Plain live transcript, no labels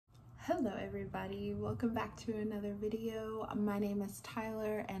Hello everybody, welcome back to another video. My name is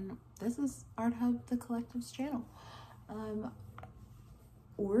Tyler and this is Art Hub, the Collective's channel.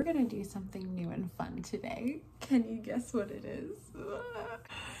 We're gonna do something new and fun today. Can you guess what it is?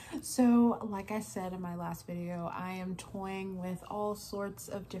 So like I said in my last video, I am toying with all sorts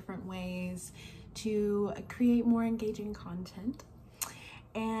of different ways to create more engaging content.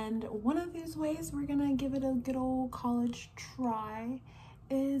 And one of these ways we're gonna give it a good old college try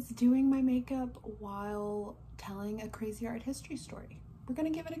is doing my makeup while telling a crazy art history story. We're gonna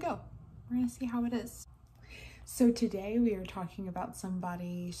give it a go. We're gonna see how it is. So today we are talking about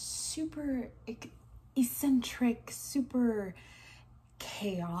somebody super eccentric, super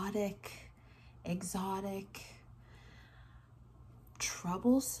chaotic, exotic,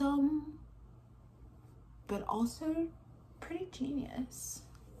 troublesome, but also pretty genius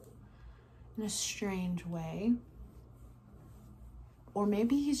in a strange way. Or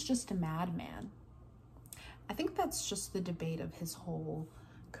maybe he's just a madman. I think that's just the debate of his whole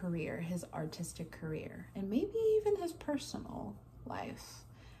career, his artistic career, and maybe even his personal life.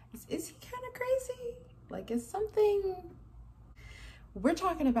 Is he kind of crazy? Like, is something... We're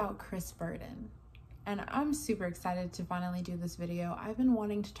talking about Chris Burden, and I'm super excited to finally do this video. I've been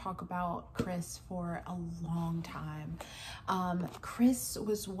wanting to talk about Chris for a long time. Chris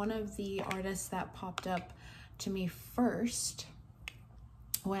was one of the artists that popped up to me first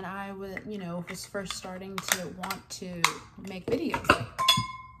when I was first starting to want to make videos.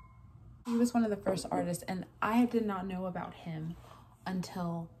 He was one of the first artists, and I did not know about him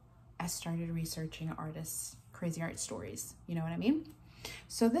until I started researching artists' crazy art stories. You know what I mean?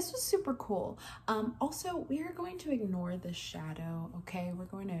 So this was super cool. Also, we are going to ignore the shadow, okay? We're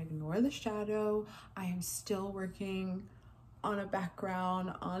going to ignore the shadow. I am still working on a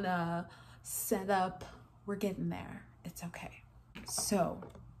background, on a setup. We're getting there. It's okay. So,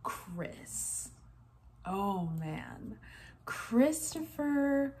 Chris. Oh man.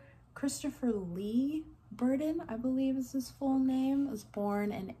 Christopher Lee Burden, I believe is his full name, was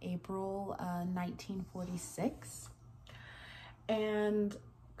born in April 1946. And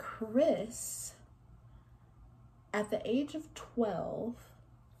Chris, at the age of 12,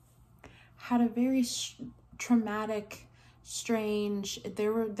 had a very traumatic, strange,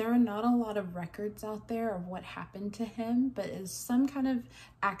 there are not a lot of records out there of what happened to him, but it's some kind of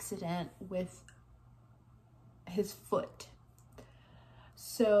accident with his foot.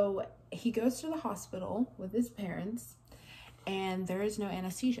 So he goes to the hospital with his parents and there is no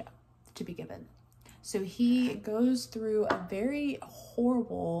anesthesia to be given. So he goes through a very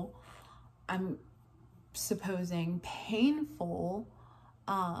horrible, I'm supposing painful,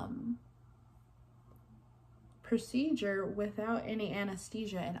 procedure without any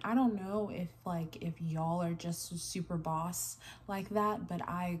anesthesia. And I don't know if y'all are just super boss like that, but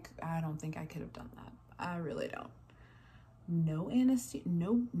I don't think I could have done that. I really don't. No anesthesia,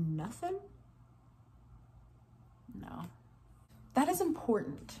 no nothing. No. That is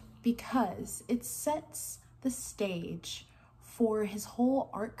important because it sets the stage for his whole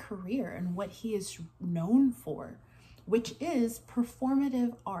art career and what he is known for, which is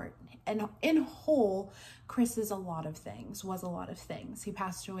performative art. And in whole, Chris is was a lot of things. He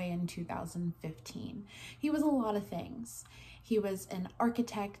passed away in 2015. He was a lot of things. He was an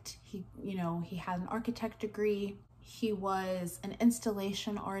architect. He had an architect degree. He was an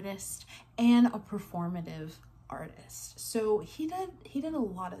installation artist and a performative artist. So he did a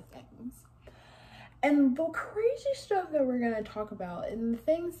lot of things. And the crazy stuff that we're going to talk about and the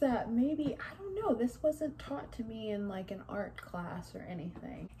things that maybe, I don't know, this wasn't taught to me in like an art class or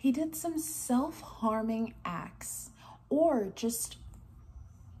anything. He did some self-harming acts or just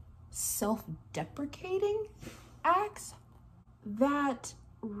self-deprecating acts that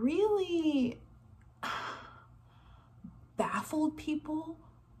really baffled people,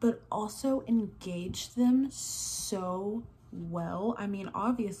 but also engaged them so well. I mean,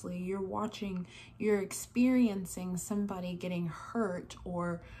 obviously you're experiencing somebody getting hurt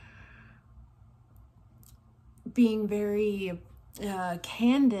or being very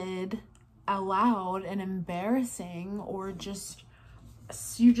candid, aloud, and embarrassing, or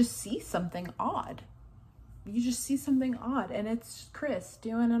you just see something odd. You just see something odd, and it's Chris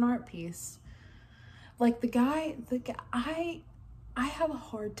doing an art piece. Like the guy, I have a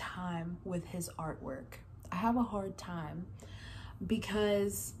hard time with his artwork. I have a hard time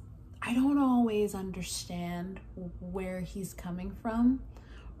because I don't always understand where he's coming from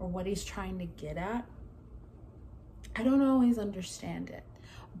or what he's trying to get at. I don't always understand it,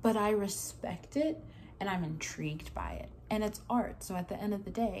 but I respect it and I'm intrigued by it. And it's art, so at the end of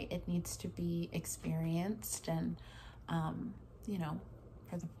the day, it needs to be experienced and,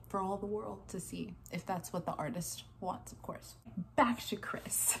 for all the world to see, if that's what the artist wants, of course. Back to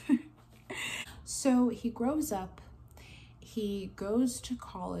Chris. So he grows up, he goes to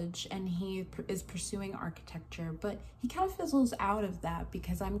college, and he is pursuing architecture, but he kind of fizzles out of that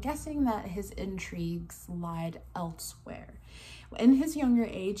because I'm guessing that his intrigues lied elsewhere. In his younger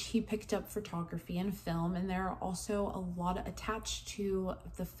age, he picked up photography and film, and there are also a lot attached to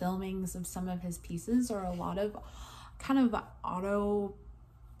the filmings of some of his pieces, or a lot of kind of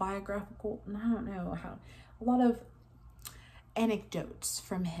autobiographical, I don't know how, a lot of anecdotes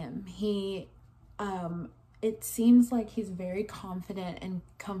from him. It seems like he's very confident and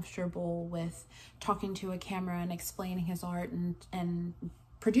comfortable with talking to a camera and explaining his art and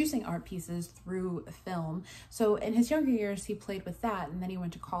producing art pieces through film. So in his younger years, he played with that, and then he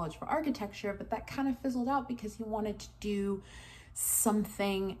went to college for architecture, but that kind of fizzled out because he wanted to do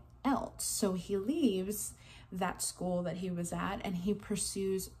something else. So he leaves that school that he was at and he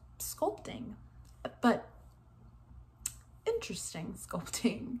pursues sculpting, but interesting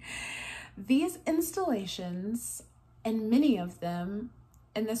sculpting. These installations, and many of them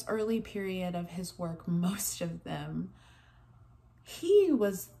in this early period of his work, most of them, he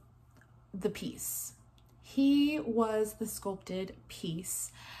was the piece. He was the sculpted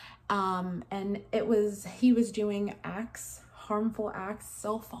piece. And he was doing acts, harmful acts,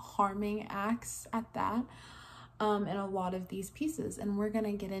 self-harming acts at that, in a lot of these pieces. And we're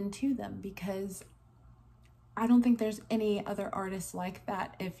gonna get into them because I don't think there's any other artists like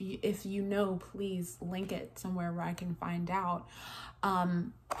that. If you know, please link it somewhere where I can find out.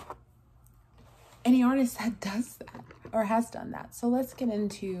 Any artist that does that or has done that. So let's get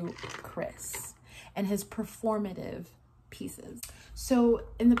into Chris and his performative pieces. So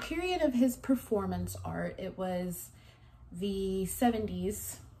in the period of his performance art, it was the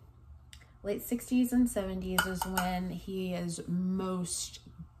 70s, late 60s and 70s is when he is most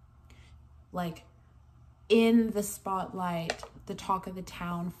like in the spotlight, the talk of the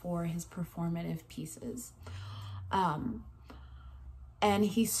town for his performative pieces. And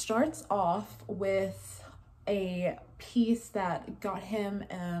he starts off with a piece that got him,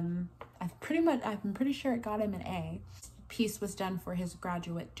 I'm pretty sure it got him an A. The piece was done for his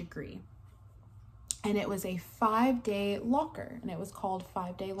graduate degree. And it was a 5-day locker, and it was called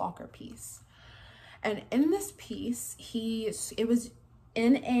 5-Day Locker Piece. And in this piece, he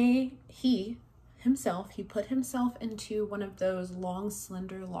put himself into one of those long,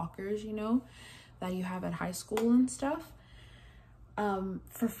 slender lockers, you know, that you have at high school and stuff,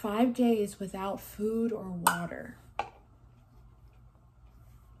 for 5 days without food or water.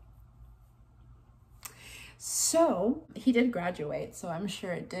 So he did graduate, so I'm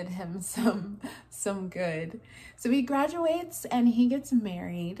sure it did him some good. So he graduates and he gets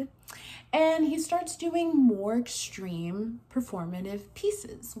married, and he starts doing more extreme performative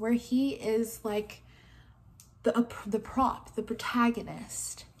pieces where he is like the prop, the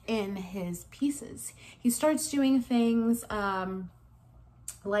protagonist in his pieces. He starts doing things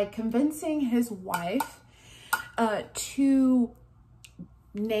like convincing his wife to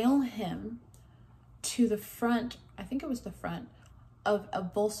nail him to the front, I think it was the front of a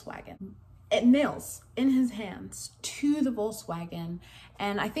Volkswagen. It nails in his hands to the Volkswagen.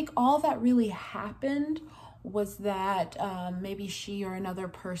 And I think all that really happened was that maybe she or another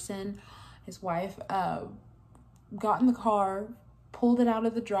person, his wife, got in the car, pulled it out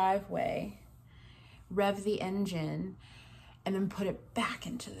of the driveway, revved the engine, and then put it back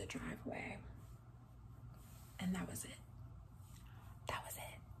into the driveway. And that was it. That was it.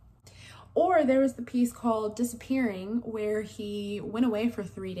 Or there was the piece called Disappearing, where he went away for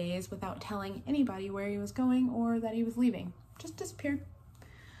 3 days without telling anybody where he was going or that he was leaving. Just disappeared.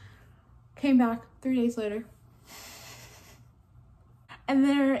 Came back 3 days later. And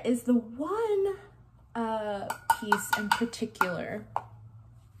there is the one piece in particular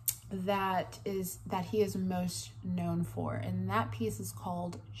that he is most known for, and that piece is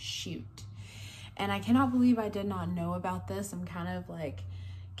called Shoot. And I cannot believe I did not know about this. I'm kind of like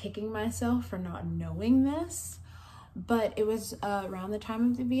kicking myself for not knowing this, but it was around the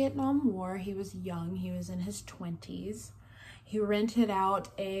time of the Vietnam War. He was young, he was in his 20s. He rented out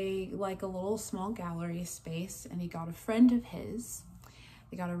a little small gallery space, and he got a friend of his.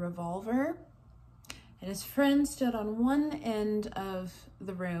 They got a revolver, and his friend stood on one end of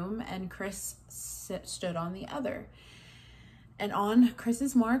the room and Chris stood on the other. And on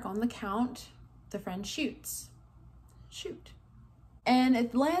Chris's mark, on the count, the friend shoots. Shoot. And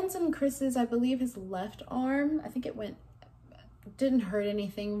it lands in Chris's, I believe, his left arm. I think didn't hurt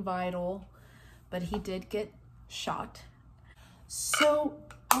anything vital, but he did get shot. So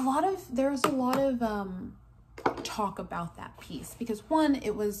there's a lot of talk about that piece, because one,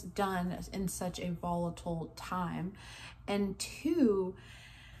 it was done in such a volatile time, and two,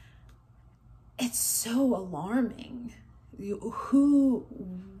 it's so alarming.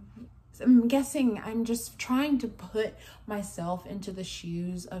 I'm guessing, I'm just trying to put myself into the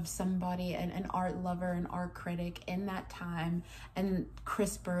shoes of somebody, an art lover, an art critic in that time, and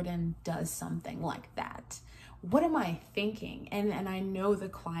Chris Burden does something like that. What am I thinking? And I know the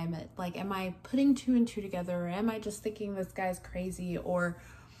climate. Like, am I putting two and two together, or am I just thinking this guy's crazy, or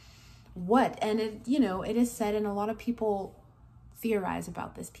what? And it, you know, it is said, and a lot of people theorize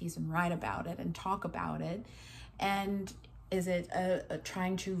about this piece and write about it and talk about it. And is it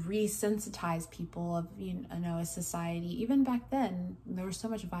trying to resensitize people of, you know, a society? Even back then, there was so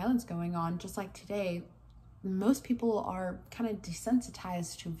much violence going on, just like today. Most people are kind of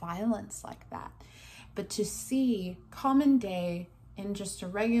desensitized to violence like that. But to see common day in just a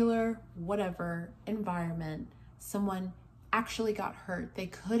regular, whatever environment, someone actually got hurt. They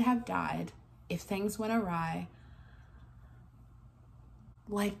could have died if things went awry.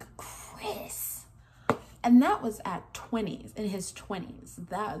 Like Chris. And that was at 20s, in his 20s.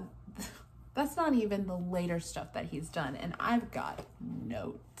 That's not even the later stuff that he's done. And I've got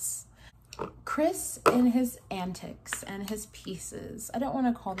notes. Chris, in his antics and his pieces, I don't want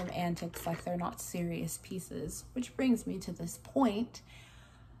to call them antics like they're not serious pieces, which brings me to this point.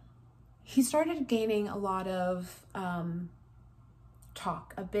 He started gaining a lot of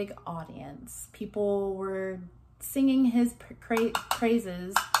talk, a big audience. People were singing his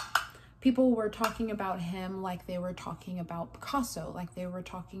praises. People were talking about him like they were talking about Picasso, like they were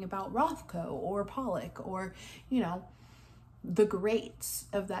talking about Rothko or Pollock, or, you know, the greats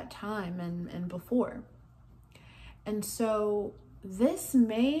of that time and before. And so this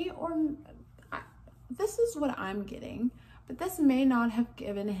may, this is what I'm getting, but this may not have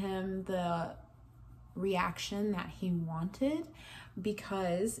given him the reaction that he wanted,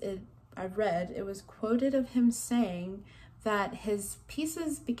 because I've read, it was quoted of him saying that his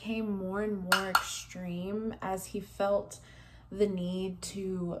pieces became more and more extreme as he felt the need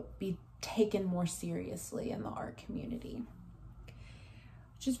to be taken more seriously in the art community,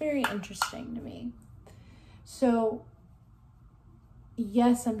 which is very interesting to me. So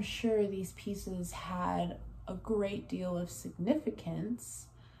yes, I'm sure these pieces had a great deal of significance,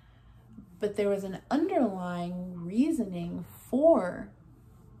 but there was an underlying reasoning for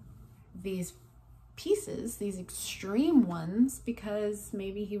these pieces, these extreme ones, because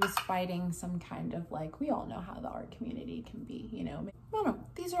maybe he was fighting some kind of, like, we all know how the art community can be, you know. I don't know,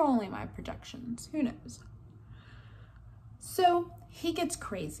 these are only my projections, who knows. So he gets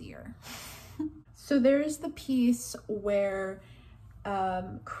crazier. So there's the piece where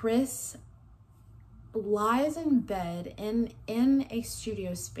Chris lies in bed in a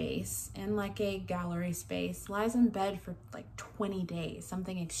studio space, in like a gallery space, lies in bed for like 20 days,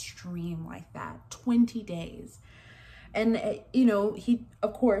 something extreme like that, 20 days. And, you know, he,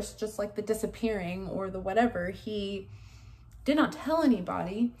 of course, just like the disappearing or the whatever, he did not tell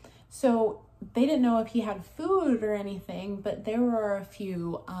anybody. So they didn't know if he had food or anything, but there were a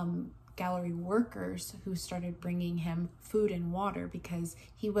few gallery workers who started bringing him food and water because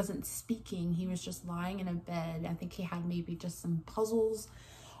he wasn't speaking. He was just lying in a bed. I think he had maybe just some puzzles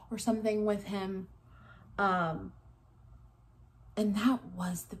or something with him. And that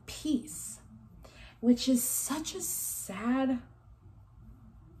was the piece, which is such a sad,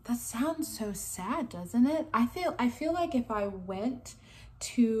 that sounds so sad, doesn't it? I feel like if I went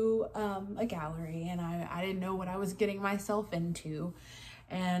to a gallery and I didn't know what I was getting myself into,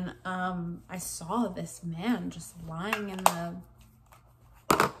 and I saw this man just lying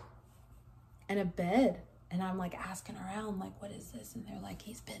in a bed, and I'm like asking around, like, what is this? And they're like,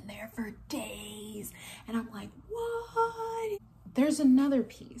 he's been there for days. And I'm like, what? There's another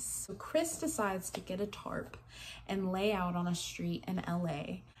piece. So Chris decides to get a tarp and lay out on a street in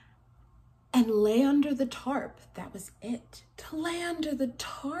LA and lay under the tarp. That was it, to lay under the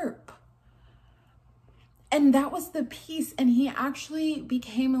tarp. And that was the piece. And he actually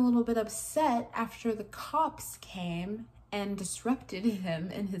became a little bit upset after the cops came and disrupted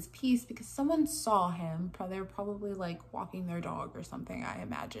him in his piece, because someone saw him. They were probably like walking their dog or something, I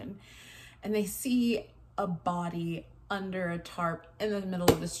imagine. And they see a body under a tarp in the middle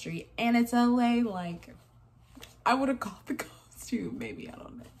of the street. And it's LA, like, I would have called the cops too, maybe, I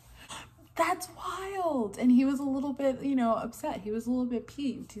don't know. That's wild. And he was a little bit, you know, upset. He was a little bit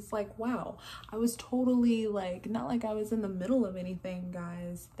peeved. He's like, wow, I was totally like, not like I was in the middle of anything,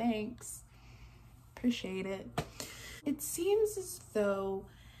 guys. Thanks. Appreciate it. It seems as though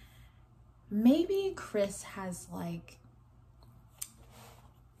maybe Chris has, like,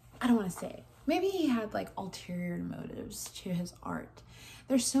 I don't want to say it. maybe he had like ulterior motives to his art.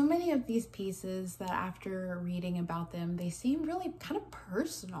 There's so many of these pieces that after reading about them, they seem really kind of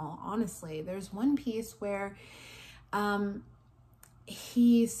personal, honestly. There's one piece where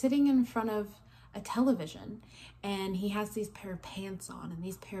he's sitting in front of a television and he has these pair of pants on, and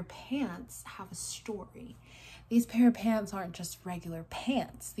these pair of pants have a story. These pair of pants aren't just regular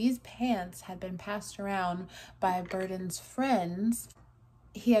pants. These pants had been passed around by Burden's friends.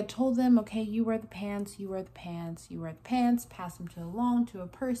 He had told them, okay, you wear the pants, you wear the pants, you wear the pants, pass them along to a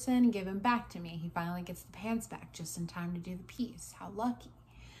person, give them back to me. He finally gets the pants back just in time to do the piece. How lucky.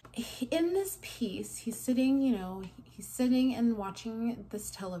 In this piece, he's sitting, he's sitting and watching this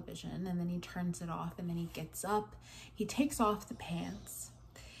television, and then he turns it off, and then he gets up, he takes off the pants,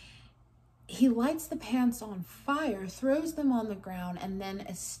 he lights the pants on fire, throws them on the ground, and then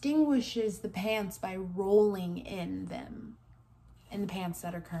extinguishes the pants by rolling in them, in the pants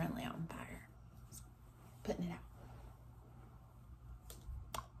that are currently on fire. Just putting it out.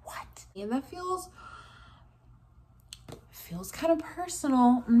 What? And that feels kind of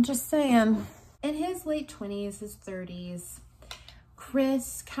personal. I'm just saying. In his late 20s, his 30s,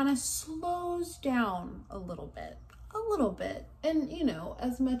 Chris kind of slows down a little bit. And,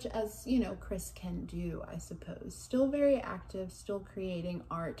 as much as, Chris can do, I suppose. Still very active, still creating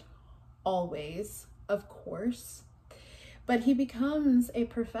art, always, of course. But he becomes a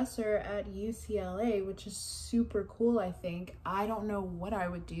professor at UCLA, which is super cool, I think. I don't know what I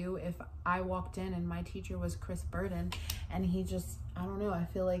would do if I walked in and my teacher was Chris Burden, and he just, I don't know, I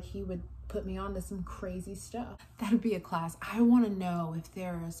feel like he would put me on to some crazy stuff. That'd be a class. I want to know if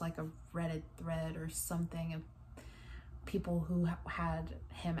there is like a Reddit thread or something of people who had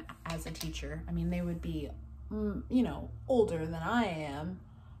him as a teacher. I mean, they would be, older than I am,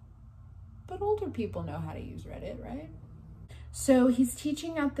 but older people know how to use Reddit, right? So he's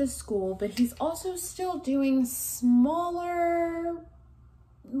teaching at this school, but he's also still doing smaller,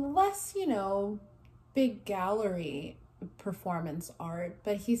 less, big gallery performance art,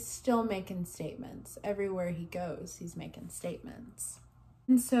 but he's still making statements. Everywhere he goes, he's making statements.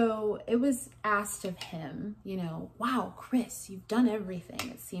 And so it was asked of him, wow, Chris, you've done everything.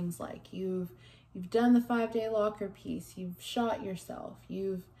 It seems like you've done the 5-day locker piece. You've shot yourself.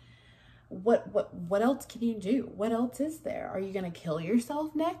 What else can you do? What else is there? Are you going to kill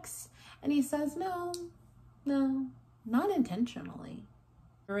yourself next? And he says, no, not intentionally.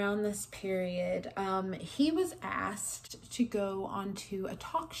 Around this period, he was asked to go onto a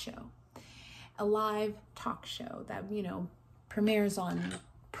talk show, a live talk show that, premieres on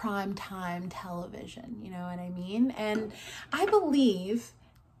primetime television, you know what I mean? And I believe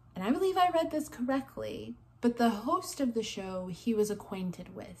I read this correctly, but the host of the show, he was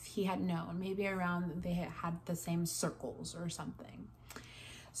acquainted with, he had known, maybe around, they had the same circles or something.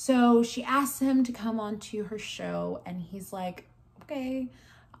 So she asked him to come onto her show, and he's like, okay,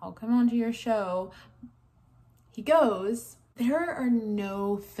 I'll come onto your show. He goes. There's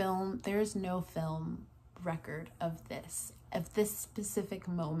no film record of this specific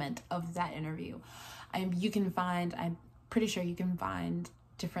moment of that interview. I'm pretty sure you can find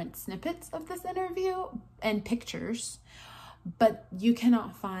different snippets of this interview and pictures, but you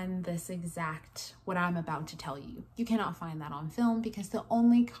cannot find this exact, what I'm about to tell you. You cannot find that on film because the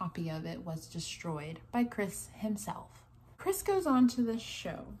only copy of it was destroyed by Chris himself. Chris goes on to this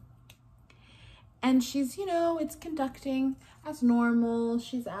show, and she's, it's conducting as normal.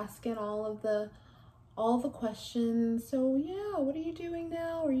 She's asking all the questions. So yeah, what are you doing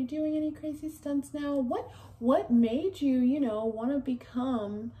now? Are you doing any crazy stunts now? What made you, want to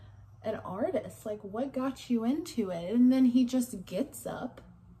become an artist? Like, what got you into it? And then he just gets up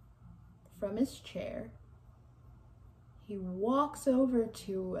from his chair. He walks over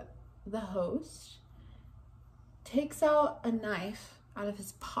to the host, takes out a knife out of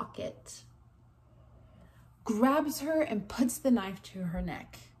his pocket, grabs her and puts the knife to her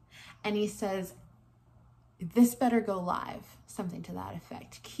neck. And he says, this better go live, something to that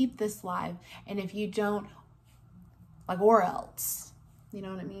effect. Keep this live. And if you don't, or else, you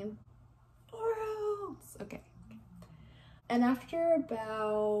know what I mean? Or else. Okay. And after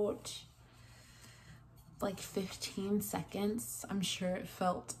about 15 seconds, I'm sure it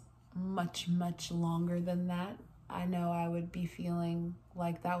felt much, much longer than that. I know I would be feeling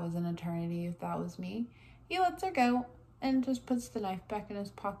like that was an eternity if that was me. He lets her go and just puts the knife back in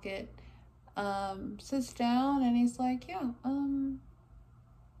his pocket, sits down, and he's like, yeah,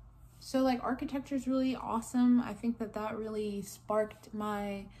 so architecture is really awesome. I think that really sparked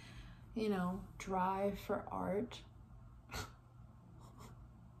my, drive for art.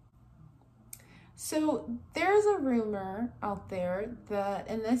 So there's a rumor out there that,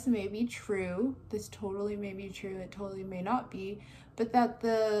 and this may be true, this totally may be true, it totally may not be, but that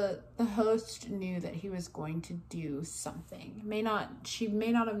the host knew that he was going to do something. She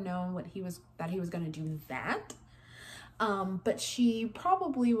may not have known that he was going to do that. But she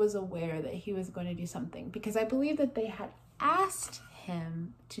probably was aware that he was going to do something, because I believe that they had asked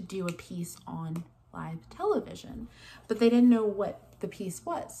him to do a piece on live television, but they didn't know what the piece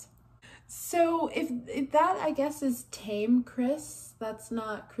was. So if that, I guess, is tame Chris, that's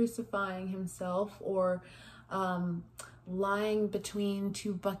not crucifying himself or lying between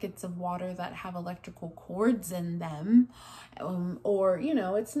two buckets of water that have electrical cords in them, or, you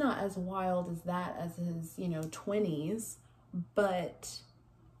know, it's not as wild as that as his, you know, 20s, but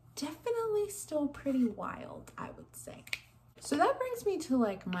definitely still pretty wild, I would say. So that brings me to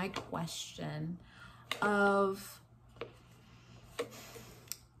like my question of,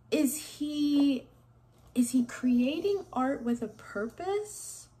 is he creating art with a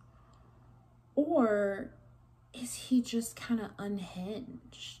purpose, or is he just kind of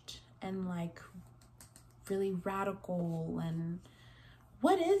unhinged and like really radical, and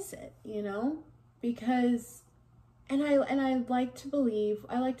what is it, you know? Because I like to believe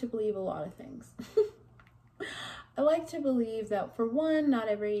a lot of things. I like to believe that, for one, not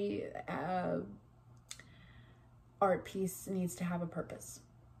every art piece needs to have a purpose.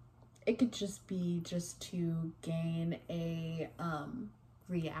 It could just be to gain a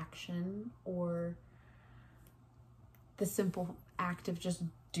reaction, or the simple act of just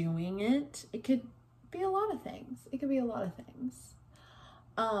doing it. It could be a lot of things.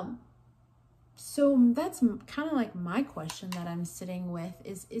 So that's kind of like my question that I'm sitting with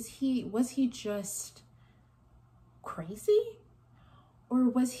was he just crazy, or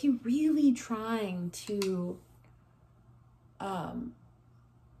was he really trying to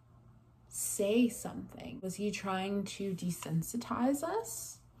say something? Was he trying to desensitize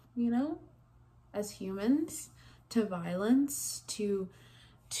us, you know, as humans, to violence, to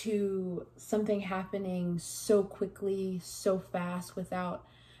something happening so quickly, so fast, without,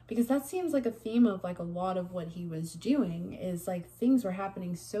 because that seems like a theme of like a lot of what he was doing, is like things were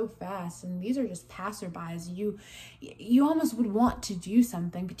happening so fast, and these are just passerbys. You almost would want to do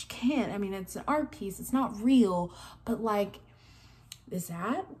something, but you can't. I mean, it's an art piece, it's not real, but like, is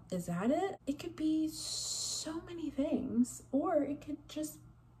that it? It could be so many things, or it could just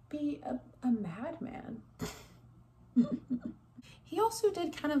be a madman. He also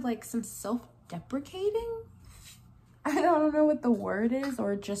did kind of like some self-deprecating. I don't know what the word is,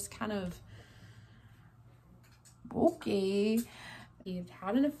 or just kind of, okay. He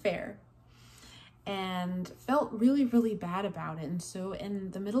had an affair and felt really, really bad about it. And so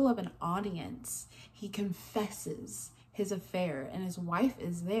in the middle of an audience, he confesses his affair, and his wife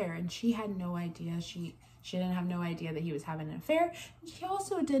is there, and she had no idea. She didn't have no idea that he was having an affair. And she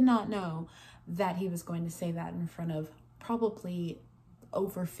also did not know that he was going to say that in front of probably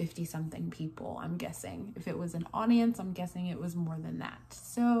over 50 something people, I'm guessing. If it was an audience, I'm guessing it was more than that.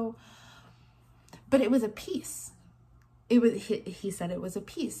 So, but it was a piece. He said it was a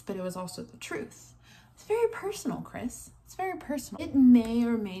piece, but it was also the truth. It's very personal, Chris. It's very personal. It may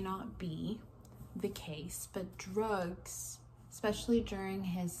or may not be the case, but drugs, especially during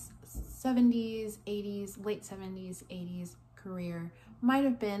his 70s, 80s, late 70s, 80s career, might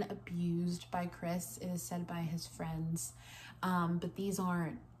have been abused by Chris. It is said by his friends, but these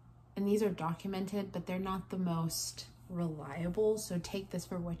are documented, but they're not the most reliable, so take this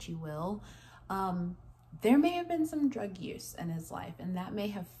for what you will. There may have been some drug use in his life, and that may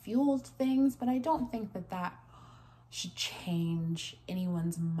have fueled things, but I don't think that should change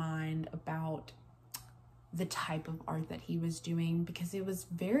anyone's mind about the type of art that he was doing, because it was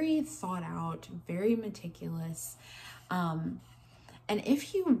very thought out, very meticulous. And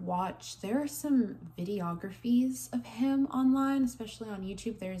if you watch, there are some videographies of him online, especially on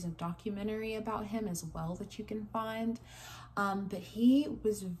YouTube. There's a documentary about him as well that you can find. But he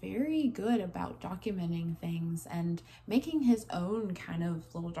was very good about documenting things and making his own kind of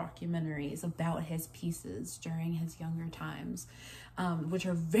little documentaries about his pieces during his younger times, which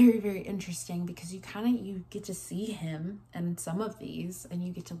are very, very interesting, because you get to see him in some of these, and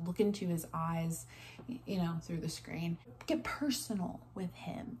you get to look into his eyes, you know, through the screen. Get personal with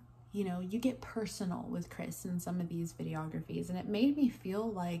him. You know, you get personal with Chris in some of these videographies, and it made me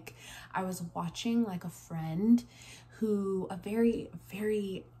feel like I was watching like a friend a very,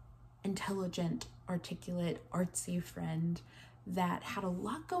 very intelligent, articulate, artsy friend that had a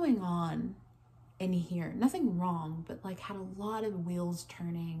lot going on in here. Nothing wrong, but like had a lot of wheels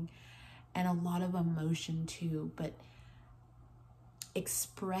turning and a lot of emotion too, but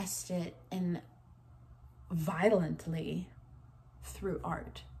expressed it in violently through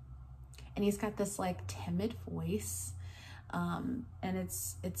art. And he's got this like timid voice. And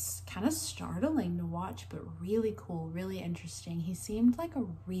it's kind of startling to watch, but really cool, really interesting. He seemed like a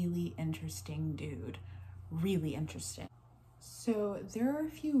really interesting dude, really interesting. So there are a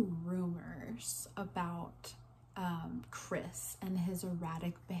few rumors about Chris and his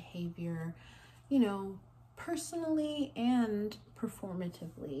erratic behavior, you know, personally and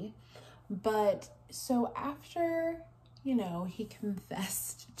performatively. But so after, you know, he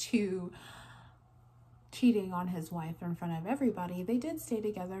confessed to cheating on his wife in front of everybody, they did stay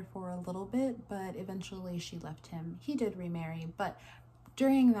together for a little bit, but eventually she left him. He did remarry, but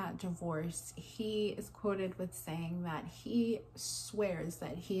during that divorce, he is quoted with saying that he swears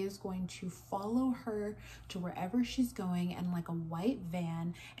that he is going to follow her to wherever she's going in like a white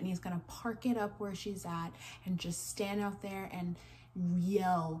van, and he's going to park it up where she's at and just stand out there and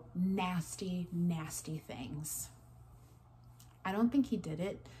yell nasty, nasty things. I don't think he did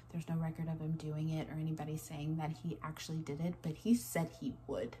it. There's no record of him doing it or anybody saying that he actually did it, but he said he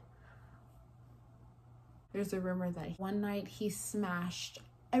would. There's a rumor that one night he smashed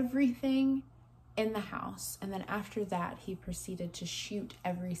everything in the house, and then after that he proceeded to shoot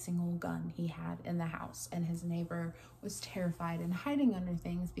every single gun he had in the house, and his neighbor was terrified and hiding under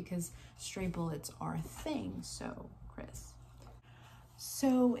things because stray bullets are a thing. So Chris.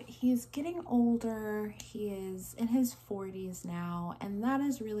 So he's getting older, he is in his 40s now, and that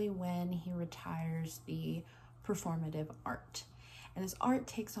is really when he retires the performative art. And his art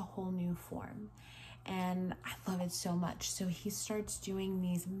takes a whole new form, and I love it so much. So he starts doing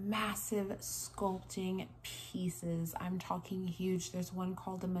these massive sculpting pieces. I'm talking huge. There's one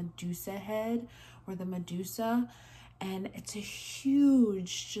called the Medusa head, or the Medusa, and it's a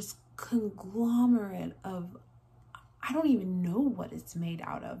huge just conglomerate of, I don't even know what it's made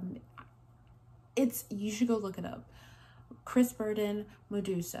out of. You should go look it up. Chris Burden,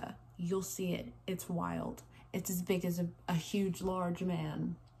 Medusa. You'll see it. It's wild. It's as big as a huge, large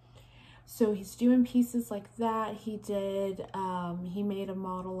man. So he's doing pieces like that. He made a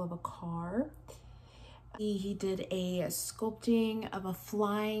model of a car. He did a sculpting of a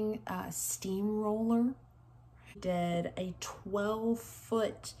flying steamroller. He did a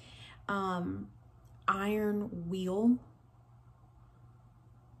 12-foot iron wheel.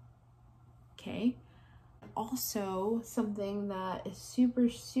 Okay. Also, something that is super,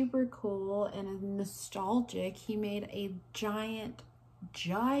 super cool and nostalgic, he made a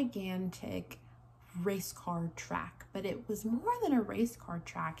gigantic race car track, but it was more than a race car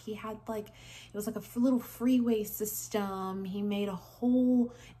track. He had it was like a little freeway system. He made a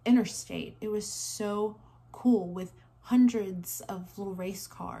whole interstate. It was so cool, with hundreds of little race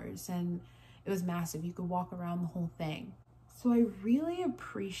cars, and it was massive. You could walk around the whole thing. So I really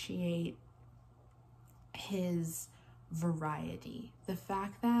appreciate his variety. The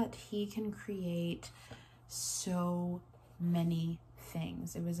fact that he can create so many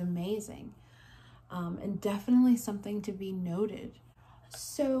things. It was amazing. And definitely something to be noted.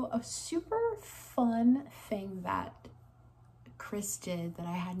 So a super fun thing that Chris did that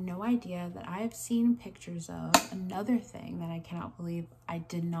I had no idea, that I have seen pictures of, another thing that I cannot believe I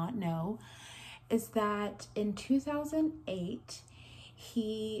did not know, is that in 2008,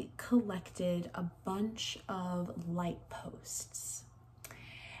 he collected a bunch of light posts.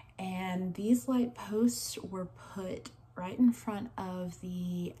 And these light posts were put right in front of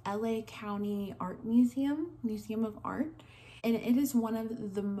the LA County Art Museum of Art. And it is one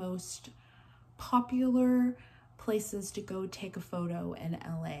of the most popular places to go take a photo in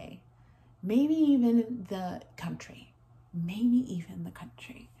LA. Maybe even the country.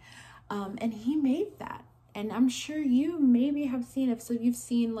 And he made that. And I'm sure you maybe have seen it. So you've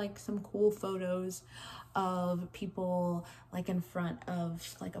seen like some cool photos of people like in front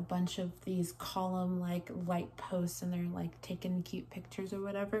of like a bunch of these column like light posts, and they're like taking cute pictures or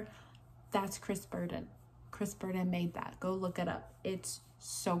whatever. That's Chris Burden. Chris Burden made that. Go look it up. It's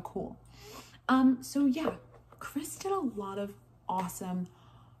so cool. So yeah, Chris did a lot of awesome,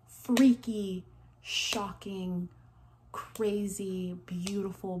 freaky, shocking, crazy,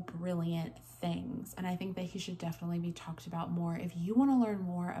 beautiful, brilliant things, and I think that he should definitely be talked about more. If you want to learn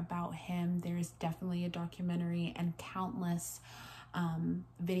more about him, there's definitely a documentary and countless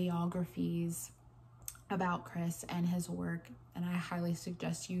videographies about Chris and his work, and I highly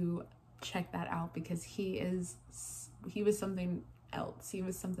suggest you check that out, because he was something else. He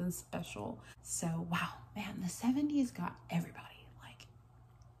was something special. So wow, man, the 70s got everybody, like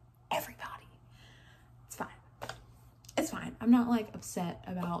everybody. It's fine. I'm not like upset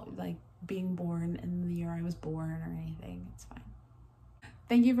about like being born in the year I was born or anything. It's fine.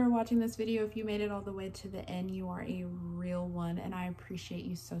 Thank you for watching this video. If you made it all the way to the end, you are a real one, and I appreciate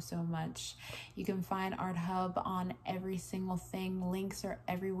you so, so much. You can find Art Hub on every single thing. Links are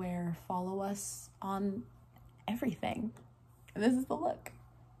everywhere. Follow us on everything. And this is the look.